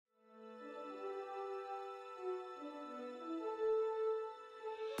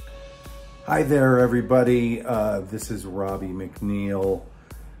Hi there, everybody. This is Robbie McNeill.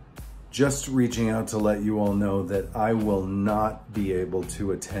 Just reaching out to let you all know that I will not be able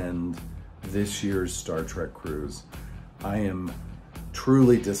to attend this year's Star Trek cruise. I am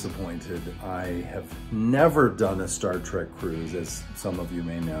truly disappointed. I have never done a Star Trek cruise, as some of you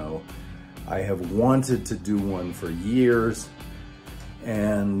may know. I have wanted to do one for years,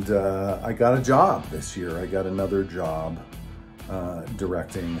 and I got a job this year. I got another job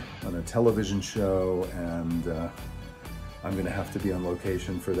directing on a television show, and I'm gonna have to be on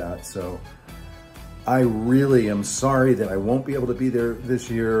location for that. So I really am sorry that I won't be able to be there this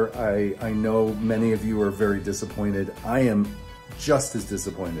year. I know many of you are very disappointed. I am just as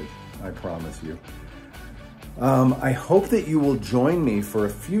disappointed, I promise you. I hope that you will join me for a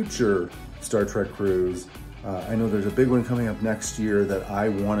future Star Trek cruise. I know there's a big one coming up next year that I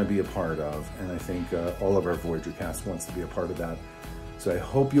want to be a part of, and I think all of our Voyager cast wants to be a part of that. So I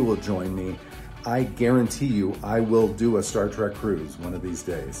hope you will join me. I guarantee you I will do a Star Trek cruise one of these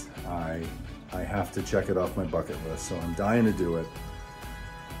days. I have to check it off my bucket list, so I'm dying to do it.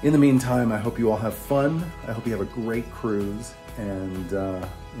 In the meantime, I hope you all have fun. I hope you have a great cruise, and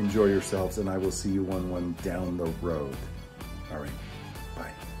enjoy yourselves, and I will see you on one down the road. All right.